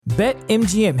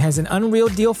BetMGM has an unreal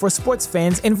deal for sports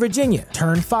fans in Virginia.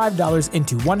 Turn $5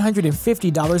 into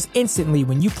 $150 instantly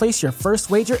when you place your first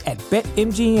wager at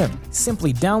BetMGM.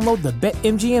 Simply download the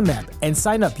BetMGM app and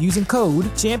sign up using code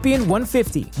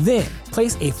Champion150. Then,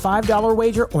 place a $5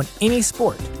 wager on any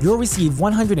sport. You'll receive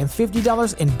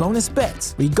 $150 in bonus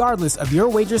bets, regardless of your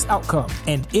wager's outcome.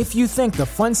 And if you think the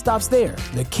fun stops there,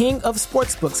 the King of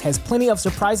Sportsbooks has plenty of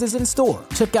surprises in store.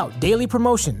 Check out daily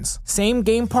promotions,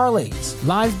 same-game parlays,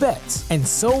 live bets, and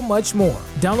so much more.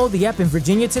 Download the app in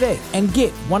Virginia today and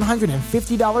get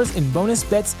 $150 in bonus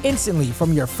bets instantly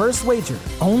from your first wager.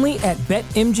 Only at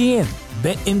BetMGM.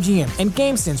 BetMGM and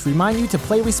GameSense remind you to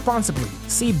play responsibly.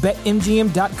 See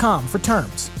BetMGM.com for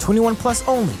terms. 21 plus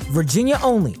only. Virginia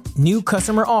only. New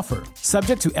customer offer.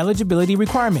 Subject to eligibility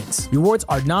requirements. Rewards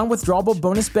are non-withdrawable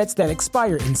bonus bets that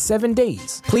expire in 7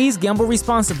 days. Please gamble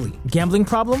responsibly. Gambling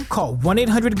problem? Call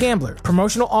 1-800-GAMBLER.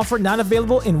 Promotional offer not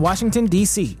available in Washington,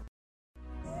 D.C.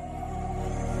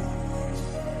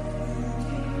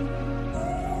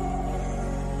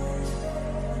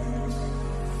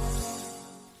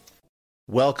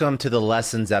 Welcome to the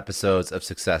Lessons episodes of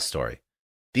Success Story.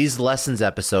 These Lessons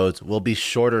episodes will be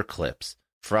shorter clips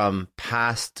from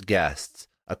past guests,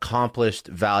 accomplished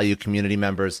value community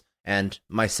members, and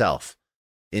myself.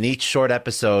 In each short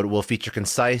episode, we'll feature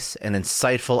concise and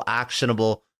insightful,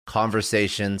 actionable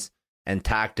conversations and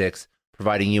tactics,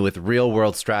 providing you with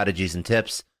real-world strategies and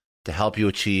tips to help you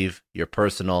achieve your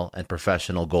personal and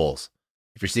professional goals.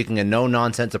 If you're seeking a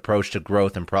no-nonsense approach to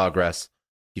growth and progress,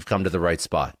 you've come to the right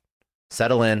spot.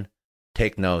 Settle in,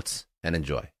 take notes, and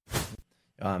enjoy.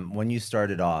 When you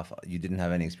started off, you didn't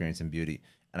have any experience in beauty.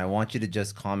 And I want you to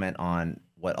just comment on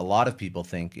what a lot of people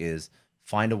think is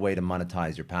find a way to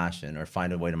monetize your passion or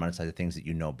find a way to monetize the things that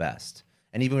you know best.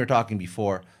 And even we were talking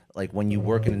before, like when you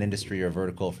work in an industry or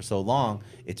vertical for so long,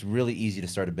 it's really easy to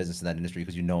start a business in that industry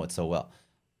because you know it so well.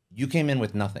 You came in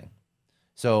with nothing.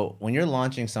 So when you're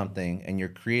launching something and you're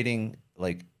creating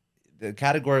like, the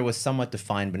category was somewhat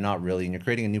defined, but not really, and you're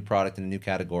creating a new product in a new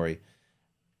category.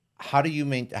 How do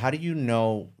you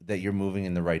know that you're moving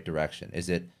in the right direction? Is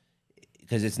it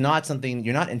because it's not something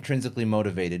you're not intrinsically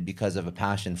motivated because of a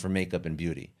passion for makeup and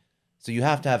beauty? So you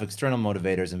have to have external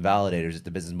motivators and validators that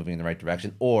the business is moving in the right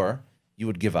direction, or you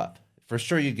would give up. For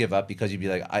sure, you'd give up because you'd be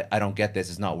like, I don't get this,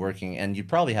 it's not working, and you'd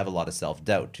probably have a lot of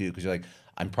self-doubt too, because you're like,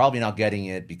 I'm probably not getting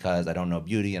it because I don't know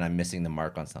beauty and I'm missing the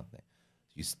mark on something.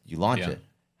 You launch it.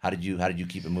 How did you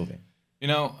keep it moving?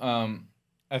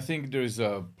 I think there's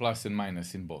a plus and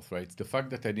minus in both, right? The fact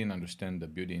that I didn't understand the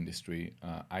beauty industry,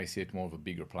 I see it more of a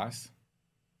bigger plus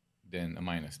than a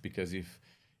minus. Because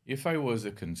if I was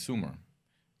a consumer,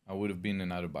 I would have been in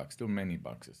another box. There were many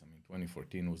boxes.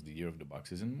 2014 was the year of the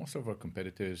boxes, and most of our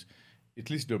competitors, at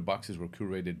least their boxes were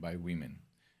curated by women.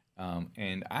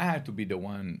 And I had to be the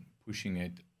one pushing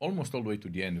it almost all the way to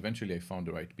the end. Eventually, I found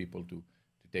the right people to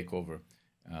take over.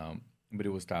 But it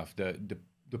was tough.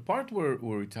 The part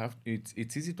where it's tough,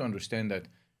 it's easy to understand that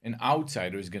an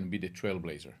outsider is going to be the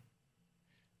trailblazer.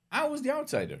 I was the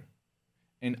outsider.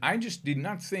 And I just did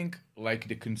not think like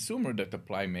the consumer that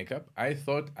apply makeup. I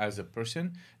thought as a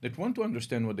person that want to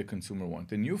understand what the consumer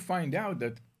wants. And you find out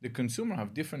that the consumer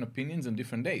have different opinions on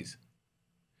different days.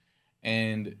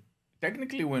 And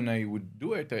technically when I would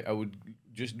do it, I would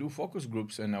just do focus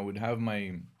groups and I would have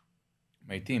my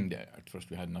team there. At first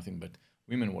we had nothing but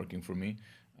women working for me,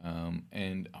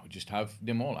 and I would just have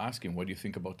them all asking, what do you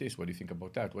think about this? What do you think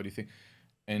about that? What do you think?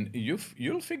 And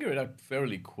you'll figure it out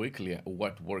fairly quickly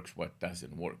what works, what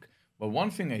doesn't work. But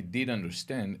one thing I did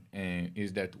understand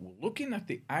is that looking at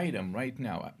the item right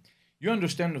now, you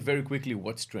understand very quickly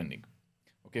what's trending.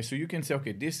 Okay, so you can say,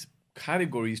 okay, this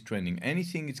category is trending.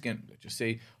 Anything it's going to, let's just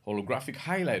say, holographic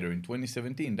highlighter in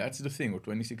 2017, that's the thing, or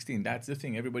 2016, that's the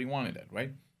thing. Everybody wanted that,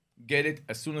 right? Get it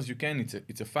as soon as you can.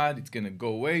 It's a fad. It's going to go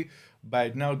away. Buy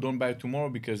it now. Don't buy it tomorrow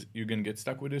because you're going to get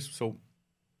stuck with this. So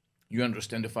you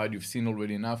understand the fad. You've seen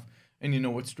already enough and you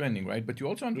know what's trending, right? But you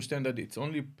also understand that it's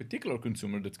only a particular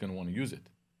consumer that's going to want to use it.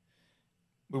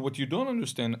 But what you don't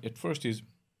understand at first is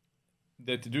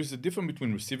that there's a difference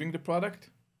between receiving the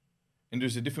product and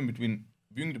there's a difference between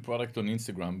viewing the product on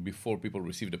Instagram before people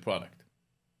receive the product.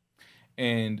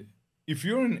 And if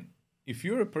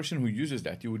you're a person who uses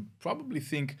that, you would probably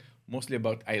think mostly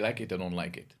about I like it, I don't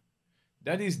like it.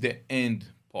 That is the end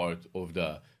part of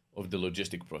the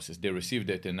logistic process. They received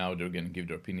it and now they're going to give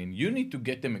their opinion. You need to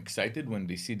get them excited when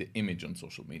they see the image on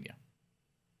social media.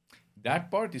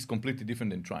 That part is completely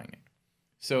different than trying it.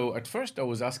 So at first I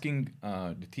was asking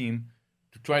the team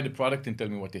to try the product and tell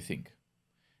me what they think.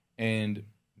 And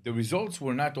the results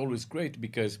were not always great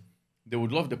because they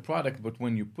would love the product, but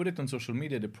when you put it on social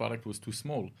media, the product was too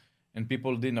small. and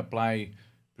people didn't apply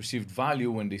perceived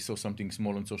value when they saw something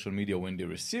small on social media. When they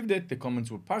received it, the comments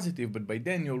were positive, but by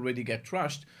then you already get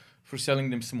trashed for selling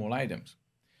them small items.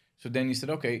 So then you said,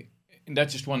 okay, and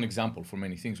that's just one example for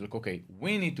many things. Like, okay,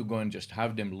 we need to go and just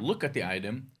have them look at the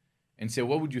item and say,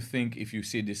 what would you think if you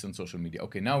see this on social media?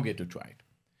 Okay, now get to try it.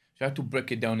 So I had to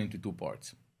break it down into 2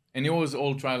 parts. And it was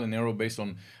all trial and error based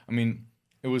on,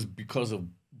 it was because of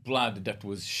blood that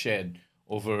was shed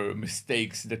over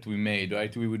mistakes that we made,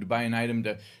 right? We would buy an item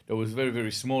that was very,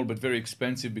 very small, but very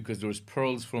expensive because there was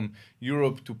pearls from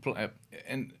Europe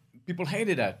and people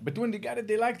hated that. But when they got it,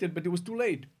 they liked it, but it was too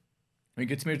late. We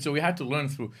get smeared. So we had to learn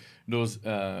through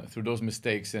those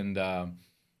mistakes. And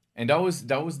that was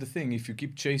the thing. If you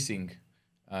keep chasing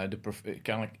kind of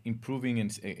like improving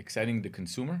and exciting the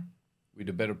consumer with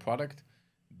a better product,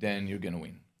 then you're going to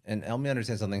win. And help me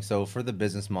understand something. So for the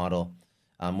business model,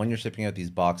 when you're shipping out these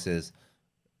boxes,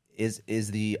 is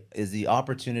the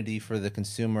opportunity for the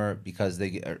consumer because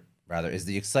is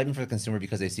the excitement for the consumer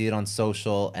because they see it on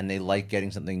social and they like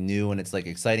getting something new and it's like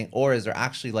exciting, or is there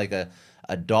actually like a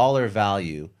dollar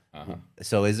value?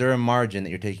 So is there a margin that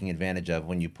you're taking advantage of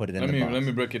when you put it in the box? Let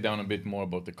me break it down a bit more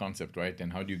about the concept, right?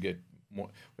 And how do you get more?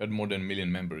 We had more than 1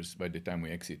 million members by the time we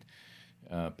exit.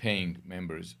 Paying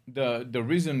members. The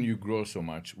reason you grow so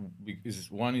much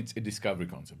is, one, it's a discovery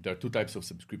concept. There are 2 types of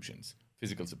subscriptions,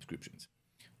 physical subscriptions.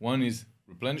 One is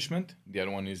replenishment, the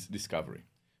other one is discovery.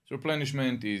 So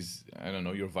replenishment is, I don't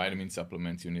know, your vitamin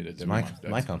supplements you need every month.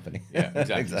 My company. Yeah,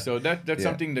 exactly. So that's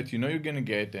something that you know you're going to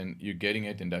get and you're getting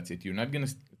it and that's it. You're not going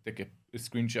to take a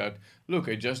screenshot. Look,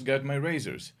 I just got my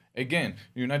razors. Again,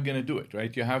 you're not going to do it,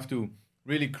 right? You have to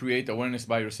really create awareness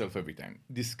by yourself every time.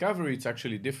 Discovery, it's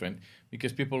actually different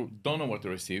because people don't know what to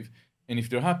receive. And if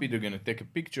they're happy, they're going to take a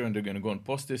picture and they're going to go and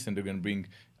post this and they're going to bring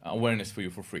awareness for you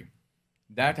for free.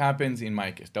 That happens in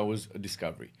my case. That was a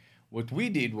discovery. What we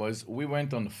did was we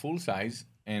went on the full size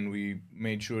and we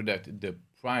made sure that the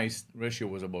price ratio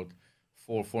was about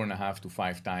 4.5 to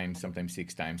 5 times, sometimes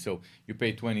 6 times. So you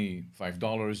pay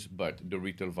 $25, but the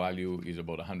retail value is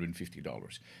about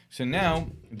 $150. So now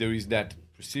there is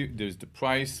there's the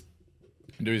price,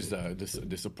 there is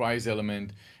the surprise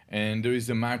element, and there is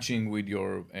a matching with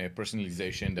your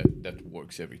personalization that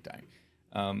works every time.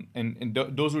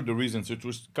 Those were the reasons. It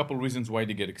was a couple reasons why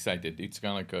they get excited. It's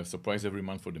kind of like a surprise every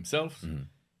month for themselves. Mm-hmm.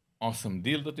 Awesome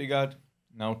deal that they got.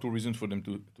 Now 2 reasons for them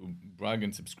to brag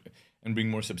and bring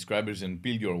more subscribers and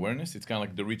build your awareness. It's kind of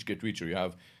like the rich get richer. You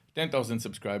have 10,000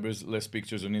 subscribers, less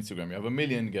pictures on Instagram. You have 1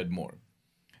 million, get more.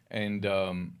 And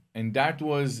that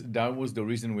was the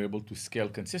reason we were able to scale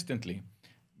consistently,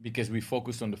 because we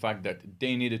focused on the fact that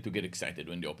they needed to get excited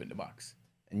when they opened the box.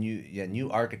 And you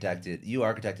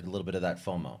architected a little bit of that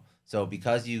FOMO. So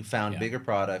because you found bigger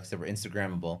products that were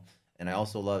Instagrammable, and I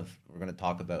also love, we're going to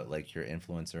talk about like your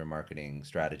influencer marketing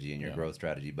strategy and your growth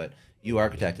strategy, but you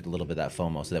architected a little bit of that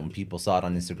FOMO so that when people saw it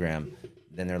on Instagram,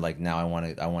 then they're like, now I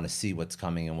want to see what's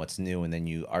coming and what's new. And then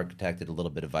you architected a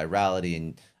little bit of virality.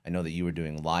 And I know that you were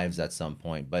doing lives at some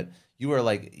point, but you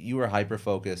were hyper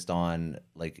focused on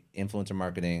like influencer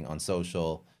marketing on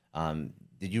social.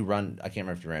 Did you run? I can't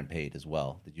remember if you ran paid as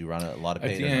well. Did you run a lot of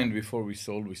paid? At the end, before we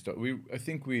sold, I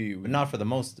think we but not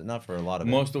for a lot of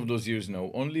most of those years.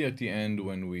 No, only at the end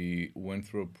when we went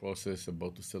through a process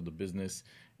about to sell the business,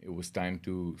 it was time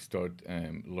to start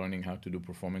learning how to do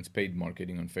performance paid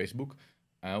marketing on Facebook.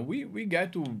 We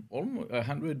got to almost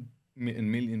 100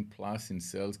 million plus in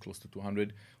sales, close to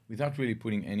 200, without really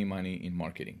putting any money in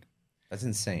marketing. That's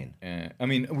insane.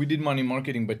 We did money in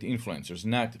marketing, but influencers,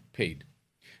 not paid.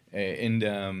 And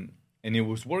it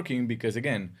was working because,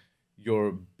 again,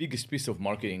 your biggest piece of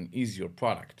marketing is your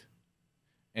product.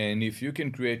 And if you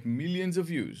can create millions of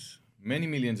views, many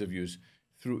millions of views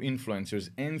through influencers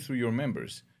and through your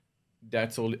members,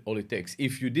 that's all it takes.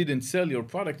 If you didn't sell your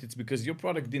product, it's because your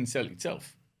product didn't sell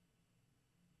itself.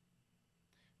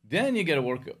 Then you got to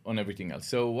work on everything else.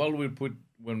 So when we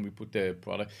put the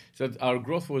product, so our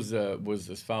growth was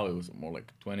as follows. It was more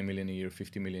like 20 million a year,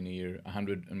 50 million a year,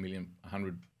 100 million,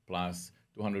 100 plus,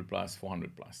 200 plus,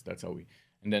 400 plus. That's how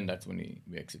that's when we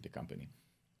exit the company.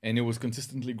 And it was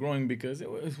consistently growing because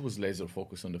it was laser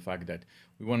focused on the fact that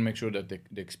we want to make sure that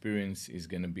the experience is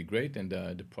going to be great and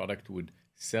the product would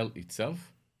sell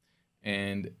itself.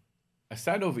 And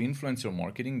aside of influencer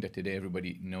marketing that today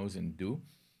everybody knows and do,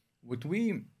 what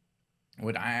we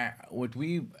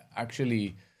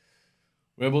actually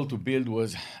were able to build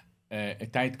was a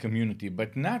tight community,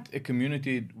 but not a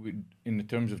community in the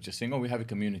terms of just saying, oh, we have a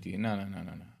community. No.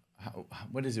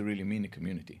 What does it really mean, a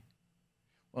community?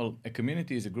 Well, a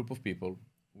community is a group of people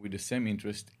with the same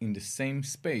interest in the same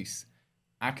space,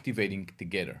 activating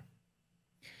together.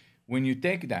 when you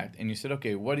take that and you said,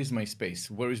 okay, what is my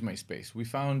space? Where is my space? We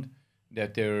found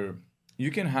that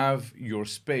you can have your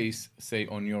space, say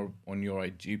on your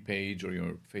IG page or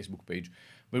your Facebook page,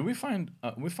 but we found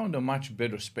a much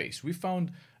better space. We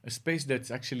found a space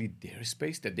that's actually their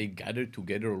space that they gathered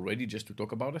together already just to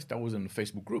talk about us. That was in the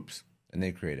Facebook groups. And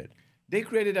they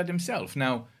created that themselves.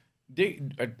 Now,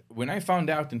 when I found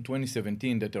out in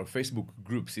 2017 that our Facebook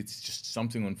groups, it's just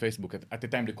something on Facebook. At the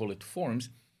time they call it forums.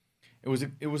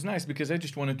 It was nice because I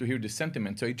just wanted to hear the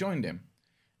sentiment, so I joined them.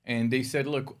 And they said,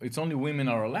 look, it's only women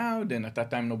are allowed. And at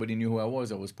that time, nobody knew who I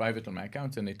was. I was private on my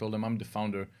accounts. And they told them I'm the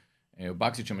founder of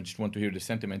Boxycharm. I just want to hear the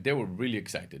sentiment. They were really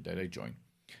excited that I joined.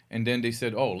 And then they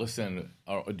said, oh, listen,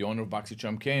 the owner of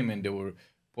Boxycharm came and they were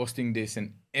posting this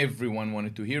and everyone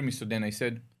wanted to hear me. So then I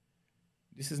said,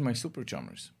 this is my super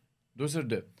charmers. Those are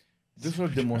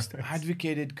the most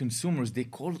advocated consumers. They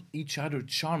call each other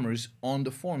charmers on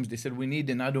the forums. They said, we need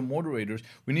another moderators.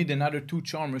 We need another 2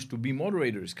 charmers to be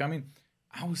moderators. Coming.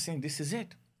 I was saying, this is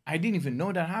it. I didn't even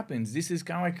know that happens. This is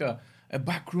kind of like a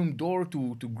backroom door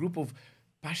to group of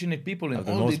passionate people. And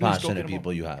the most passionate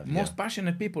people you have. Most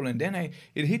passionate people. And then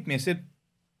it hit me. I said,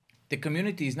 the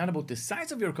community is not about the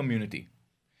size of your community.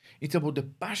 It's about the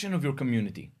passion of your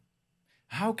community.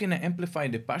 How can I amplify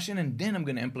the passion? And then I'm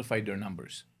going to amplify their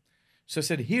numbers. So I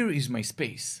said, here is my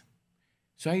space.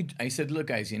 So I said, look,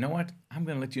 guys, you know what? I'm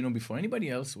going to let you know before anybody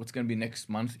else what's going to be next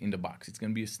month in the box. It's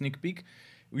going to be a sneak peek.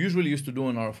 We usually used to do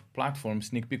on our platform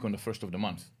sneak peek on the 1st of the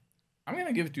month. I'm going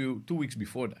to give it to you 2 weeks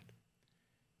before that.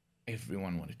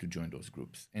 Everyone wanted to join those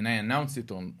groups. And I announced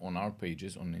it on our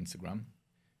pages on Instagram.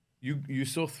 You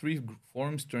saw 3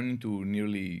 forums turn into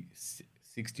nearly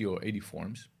 60 or 80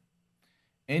 forums.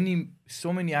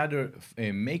 So many other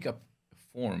makeup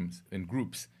forums and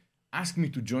groups asked me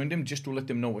to join them just to let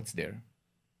them know what's there.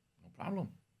 No problem,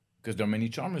 because there are many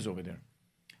charmers over there.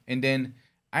 And then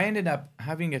I ended up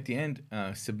having at the end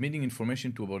submitting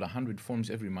information to about 100 forums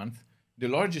every month. The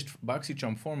largest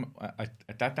Boxycharm forum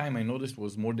at that time I noticed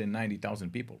was more than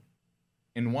 90,000 people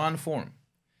in one forum.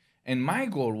 And my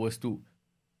goal was to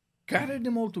gather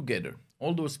them all together,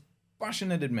 all those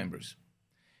passionate members,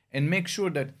 and make sure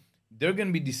that they're going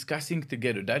to be discussing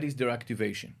together. That is their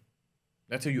activation.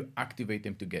 That's how you activate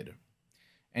them together.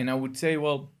 And I would say,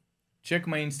 well, check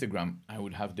my Instagram. I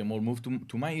would have them all move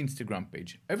to my Instagram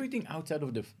page. Everything outside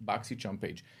of the Boxycharm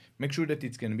page. Make sure that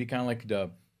it's going to be kind of like the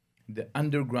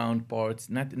underground parts,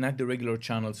 not the regular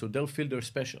channel, so they'll feel they're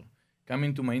special. Come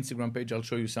into my Instagram page. I'll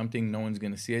show you something. No one's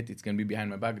going to see it. It's going to be behind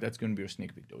my back. That's going to be your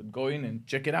sneak peek. Go in and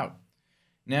check it out.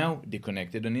 Now, they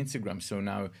connected on Instagram. So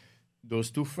now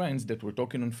those 2 friends that were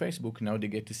talking on Facebook, now they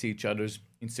get to see each other's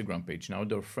Instagram page. Now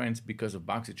they're friends because of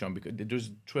Boxycharm, because there's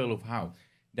a trail of how.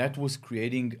 That was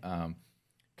creating kind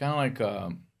of like, I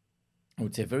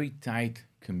would say, a very tight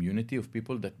community of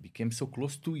people that became so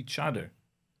close to each other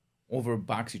over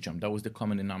Boxycharm. That was the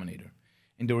common denominator.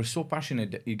 And they were so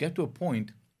passionate that it got to a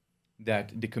point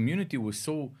that the community was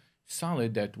so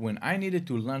solid that when I needed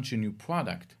to launch a new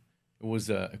product, it was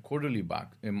a quarterly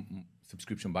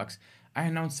subscription box, I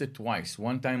announced it twice,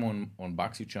 one time on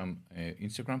Boxycharm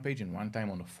Instagram page and one time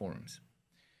on the forums.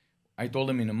 I told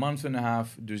them in a month and a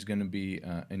half, there's going to be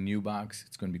a new box.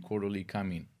 It's going to be quarterly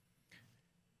coming.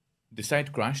 The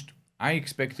site crashed. I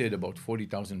expected about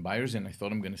 40,000 buyers, and I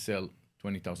thought I'm going to sell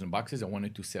 20,000 boxes. I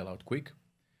wanted to sell out quick.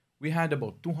 We had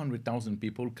about 200,000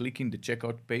 people clicking the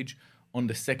checkout page on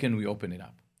the second we opened it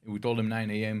up. We told them 9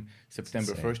 a.m.,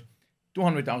 September 1st.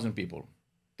 200,000 people.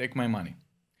 Take my money.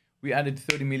 We added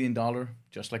 $30 million,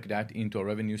 just like that, into our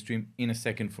revenue stream in a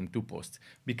second from 2 posts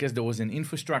because there was an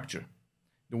infrastructure.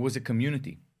 There was a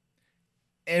community.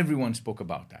 Everyone spoke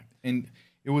about that. And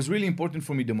it was really important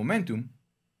for me, the momentum,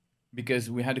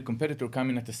 because we had a competitor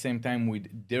coming at the same time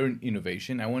with their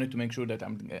innovation. I wanted to make sure that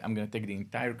I'm going to take the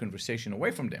entire conversation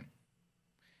away from them.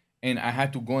 And I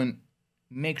had to go and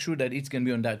make sure that it's going to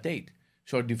be on that date.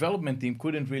 So our development team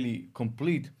couldn't really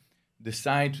complete the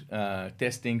site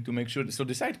testing to make sure. So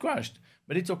the site crashed,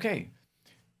 but it's okay.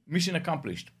 Mission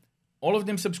accomplished. All of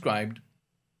them subscribed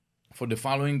for the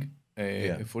following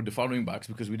box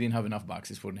because we didn't have enough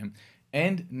boxes for them.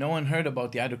 And no one heard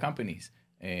about the other companies'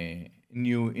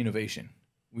 new innovation.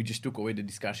 We just took away the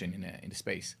discussion in the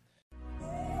space.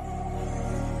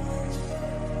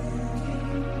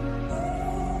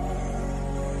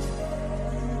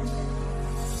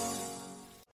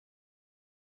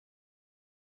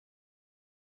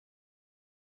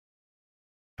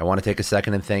 I want to take a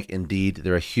second and thank Indeed.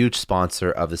 They're a huge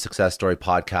sponsor of the Success Story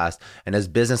podcast. And as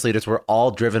business leaders, we're all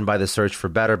driven by the search for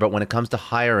better. But when it comes to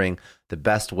hiring, the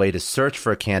best way to search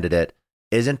for a candidate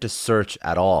isn't to search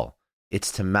at all.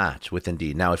 It's to match with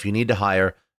Indeed. Now, if you need to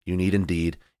hire, you need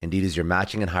Indeed. Indeed is your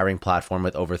matching and hiring platform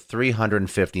with over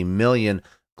 350 million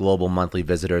global monthly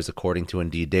visitors according to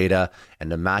Indeed data,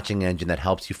 and a matching engine that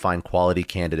helps you find quality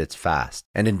candidates fast.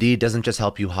 And Indeed doesn't just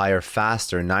help you hire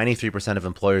faster. 93% of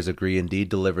employers agree Indeed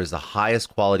delivers the highest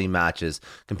quality matches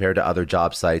compared to other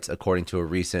job sites according to a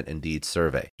recent Indeed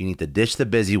survey. You need to ditch the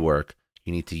busy work.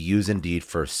 You need to use Indeed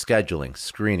for scheduling,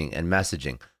 screening, and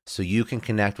messaging so you can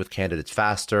connect with candidates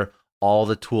faster. All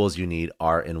the tools you need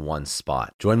are in one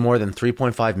spot. Join more than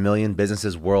 3.5 million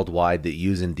businesses worldwide that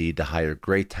use Indeed to hire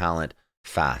great talent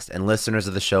fast. And listeners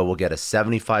of the show will get a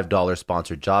 $75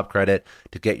 sponsored job credit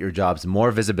to get your jobs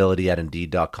more visibility at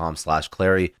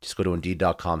Indeed.com/Clary. Just go to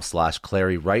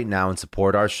Indeed.com/Clary right now and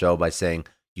support our show by saying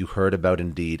you heard about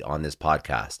Indeed on this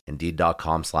podcast.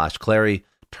 Indeed.com/Clary.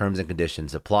 Terms and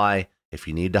conditions apply. If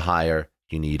you need to hire,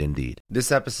 you need Indeed.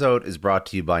 This episode is brought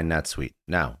to you by NetSuite.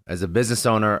 Now, as a business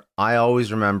owner, I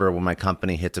always remember when my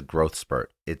company hits a growth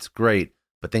spurt. It's great,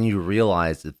 but then you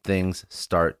realize that things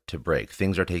start to break.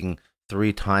 Things are taking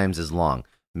 3 times as long.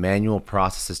 Manual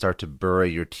processes start to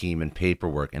bury your team in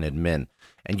paperwork and admin,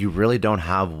 and you really don't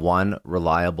have one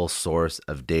reliable source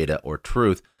of data or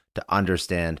truth to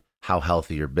understand how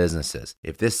healthy your business is.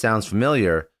 If this sounds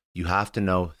familiar, you have to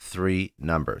know 3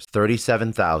 numbers.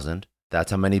 37,000,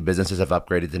 that's how many businesses have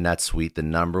upgraded to NetSuite, the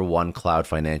 #1 cloud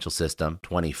financial system.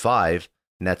 25,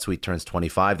 NetSuite turns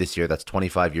 25 this year. That's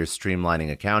 25 years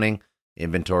streamlining accounting,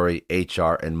 inventory,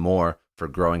 HR, and more for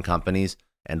growing companies.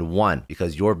 And 1,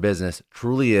 because your business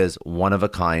truly is one of a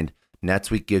kind,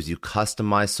 NetSuite gives you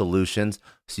customized solutions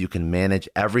so you can manage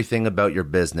everything about your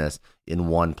business in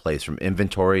one place, from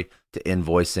inventory to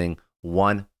invoicing,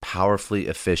 one powerfully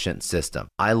efficient system.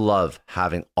 I love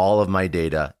having all of my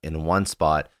data in one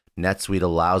spot. NetSuite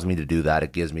allows me to do that.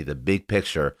 It gives me the big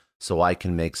picture so I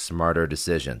can make smarter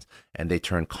decisions. And they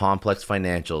turn complex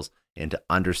financials into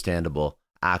understandable,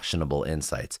 actionable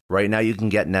insights. Right now, you can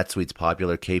get NetSuite's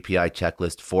popular KPI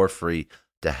checklist for free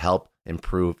to help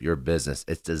improve your business.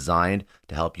 It's designed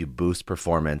to help you boost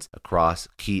performance across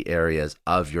key areas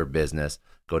of your business.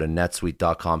 Go to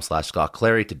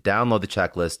netsuite.com/ScottClary to download the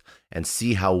checklist and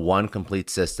see how one complete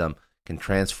system can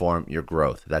transform your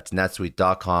growth. That's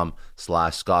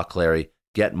netsuite.com/ScottClary.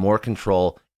 Get more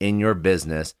control in your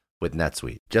business with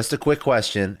NetSuite. Just a quick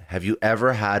question. Have you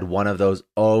ever had one of those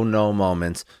oh no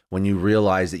moments when you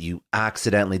realize that you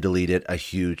accidentally deleted a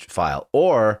huge file?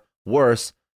 Or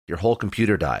worse, your whole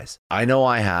computer dies. I know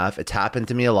I have. It's happened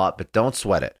to me a lot, but don't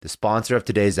sweat it. The sponsor of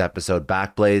today's episode,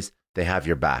 Backblaze, they have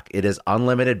your back. It is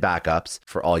unlimited backups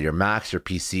for all your Macs, your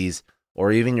PCs,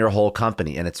 or even your whole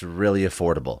company, and it's really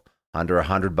affordable, under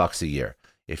 $100 a year.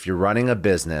 If you're running a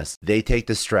business, they take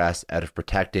the stress out of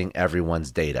protecting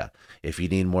everyone's data. If you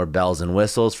need more bells and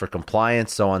whistles for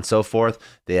compliance, so on and so forth,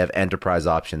 they have enterprise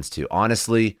options too.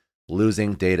 Honestly,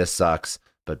 losing data sucks,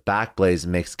 but Backblaze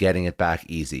makes getting it back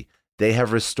easy. They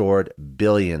have restored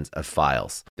billions of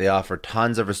files. They offer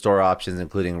tons of restore options,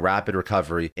 including rapid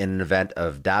recovery in an event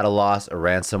of data loss or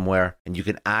ransomware. And you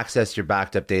can access your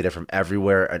backed up data from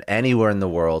everywhere and anywhere in the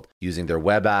world using their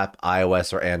web app,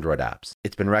 iOS, or Android apps.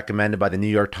 It's been recommended by the New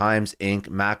York Times, Inc.,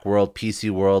 Macworld, PC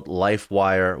World,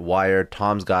 LifeWire, Wired,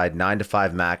 Tom's Guide,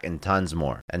 9to5Mac, and tons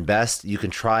more. And best, you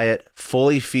can try it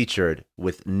fully featured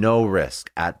with no risk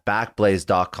at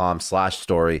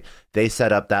backblaze.com/story. They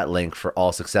set up that link for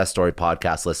all Success Story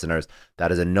podcast listeners.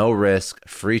 That is a no-risk,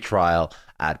 free trial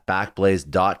at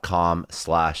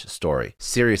backblaze.com/story.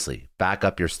 Seriously, back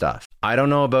up your stuff. I don't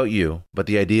know about you, but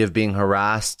the idea of being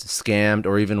harassed, scammed,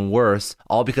 or even worse,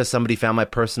 all because somebody found my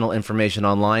personal information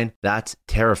online, that's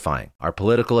terrifying. Our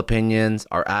political opinions,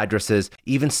 our addresses,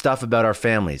 even stuff about our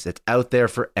families, it's out there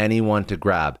for anyone to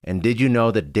grab. And did you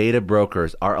know that data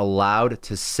brokers are allowed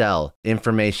to sell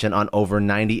information on over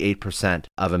 98%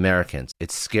 of Americans?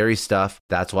 It's scary stuff.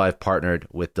 That's why I've partnered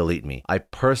with Delete Me. I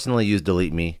personally use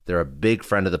Delete Me. They're a big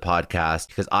friend of the podcast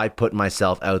because I put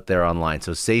myself out there online.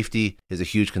 So safety is a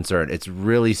huge concern. It's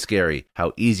really scary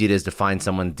how easy it is to find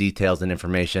someone's details and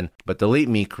information, but Delete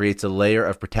Me creates a layer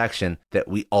of protection that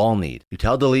we all need. You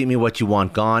tell Delete Me what you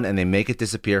want gone, and they make it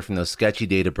disappear from those sketchy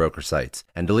data broker sites.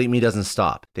 And Delete Me doesn't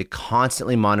stop. They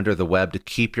constantly monitor the web to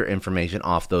keep your information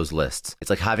off those lists. It's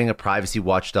like having a privacy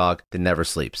watchdog that never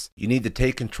sleeps. You need to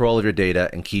take control of your data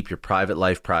and keep your private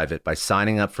life private by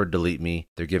signing up for Delete Me.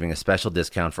 They're giving a special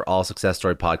discount for all Success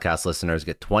Story podcast listeners.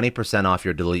 Get 20% off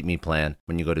your Delete Me plan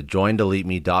when you go to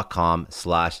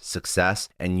joindeleteme.com/success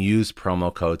and use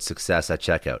promo code success at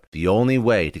checkout. The only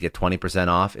way to get 20%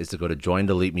 off is to go to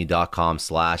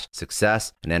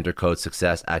joindeleteme.com/success and enter code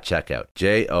success at checkout.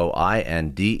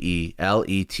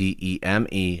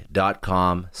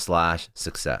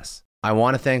 joindeleteme.com/success. I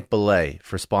want to thank Belay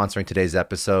for sponsoring today's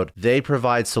episode. They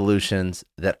provide solutions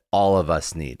that all of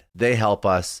us need. They help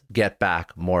us get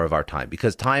back more of our time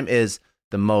because time is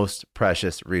the most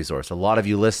precious resource. A lot of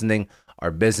you listening are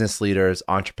business leaders,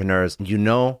 entrepreneurs. You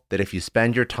know that if you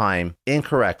spend your time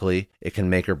incorrectly, it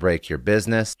can make or break your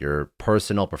business, your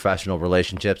personal, professional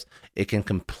relationships. It can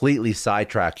completely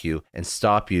sidetrack you and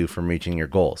stop you from reaching your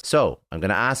goals. So I'm going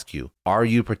to ask you, are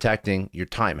you protecting your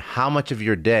time? How much of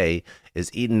your day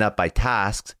is eaten up by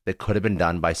tasks that could have been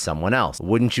done by someone else?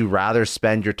 Wouldn't you rather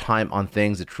spend your time on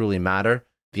things that truly matter?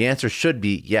 The answer should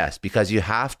be yes, because you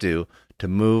have to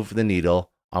move the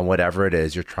needle on whatever it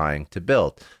is you're trying to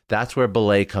build. That's where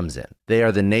Belay comes in. They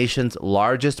are the nation's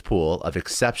largest pool of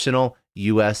exceptional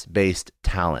US-based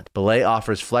talent. Belay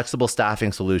offers flexible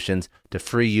staffing solutions to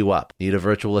free you up. Need a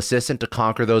virtual assistant to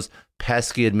conquer those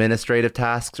pesky administrative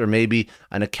tasks, or maybe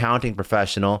an accounting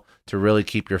professional to really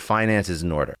keep your finances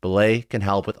in order? Belay can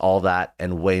help with all that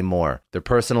and way more. Their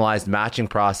personalized matching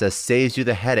process saves you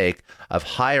the headache of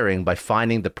hiring by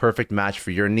finding the perfect match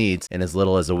for your needs in as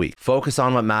little as a week. Focus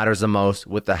on what matters the most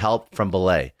with the help from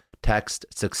Belay. Text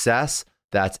SUCCESS,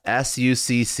 that's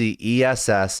SUCCESS,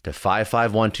 to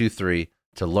 55123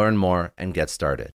 to learn more and get started.